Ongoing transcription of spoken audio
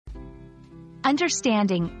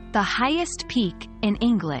Understanding the highest peak in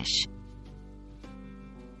English.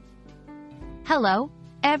 Hello,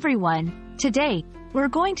 everyone. Today, we're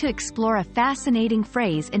going to explore a fascinating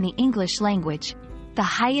phrase in the English language, the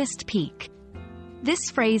highest peak.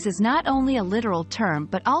 This phrase is not only a literal term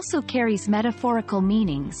but also carries metaphorical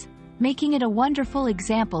meanings, making it a wonderful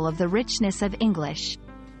example of the richness of English.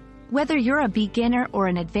 Whether you're a beginner or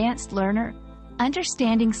an advanced learner,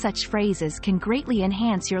 understanding such phrases can greatly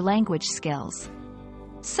enhance your language skills.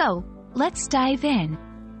 So, let's dive in.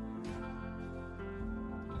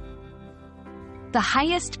 The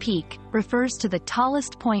highest peak refers to the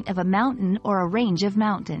tallest point of a mountain or a range of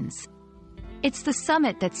mountains. It's the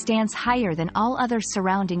summit that stands higher than all other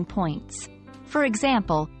surrounding points. For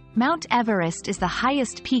example, Mount Everest is the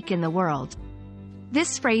highest peak in the world.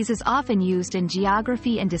 This phrase is often used in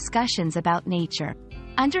geography and discussions about nature.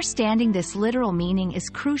 Understanding this literal meaning is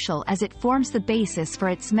crucial as it forms the basis for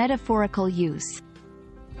its metaphorical use.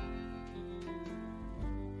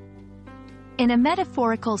 In a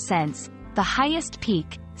metaphorical sense, the highest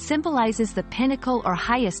peak symbolizes the pinnacle or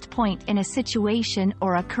highest point in a situation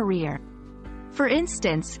or a career. For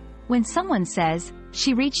instance, when someone says,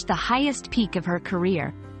 "She reached the highest peak of her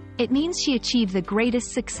career," it means she achieved the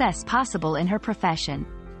greatest success possible in her profession.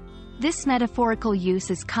 This metaphorical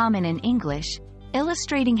use is common in English,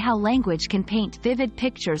 illustrating how language can paint vivid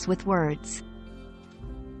pictures with words.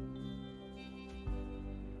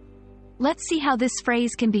 Let's see how this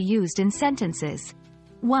phrase can be used in sentences.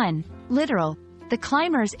 1. Literal. The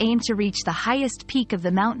climbers aimed to reach the highest peak of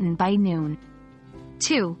the mountain by noon.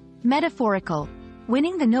 2. Metaphorical.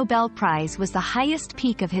 Winning the Nobel Prize was the highest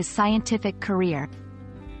peak of his scientific career.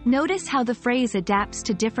 Notice how the phrase adapts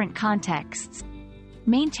to different contexts,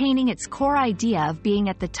 maintaining its core idea of being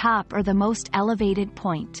at the top or the most elevated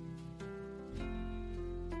point.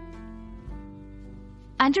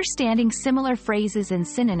 Understanding similar phrases and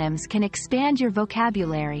synonyms can expand your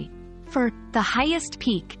vocabulary. For the highest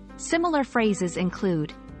peak, similar phrases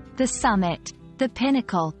include the summit, the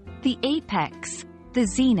pinnacle, the apex, the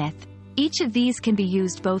zenith. Each of these can be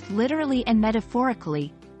used both literally and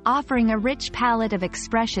metaphorically, offering a rich palette of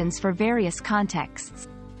expressions for various contexts.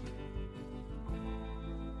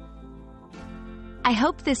 I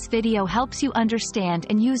hope this video helps you understand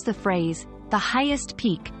and use the phrase, the highest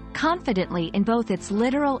peak, confidently in both its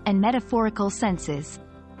literal and metaphorical senses.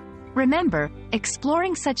 Remember,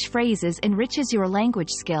 exploring such phrases enriches your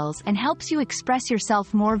language skills and helps you express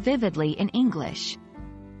yourself more vividly in English.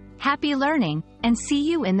 Happy learning, and see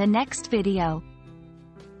you in the next video.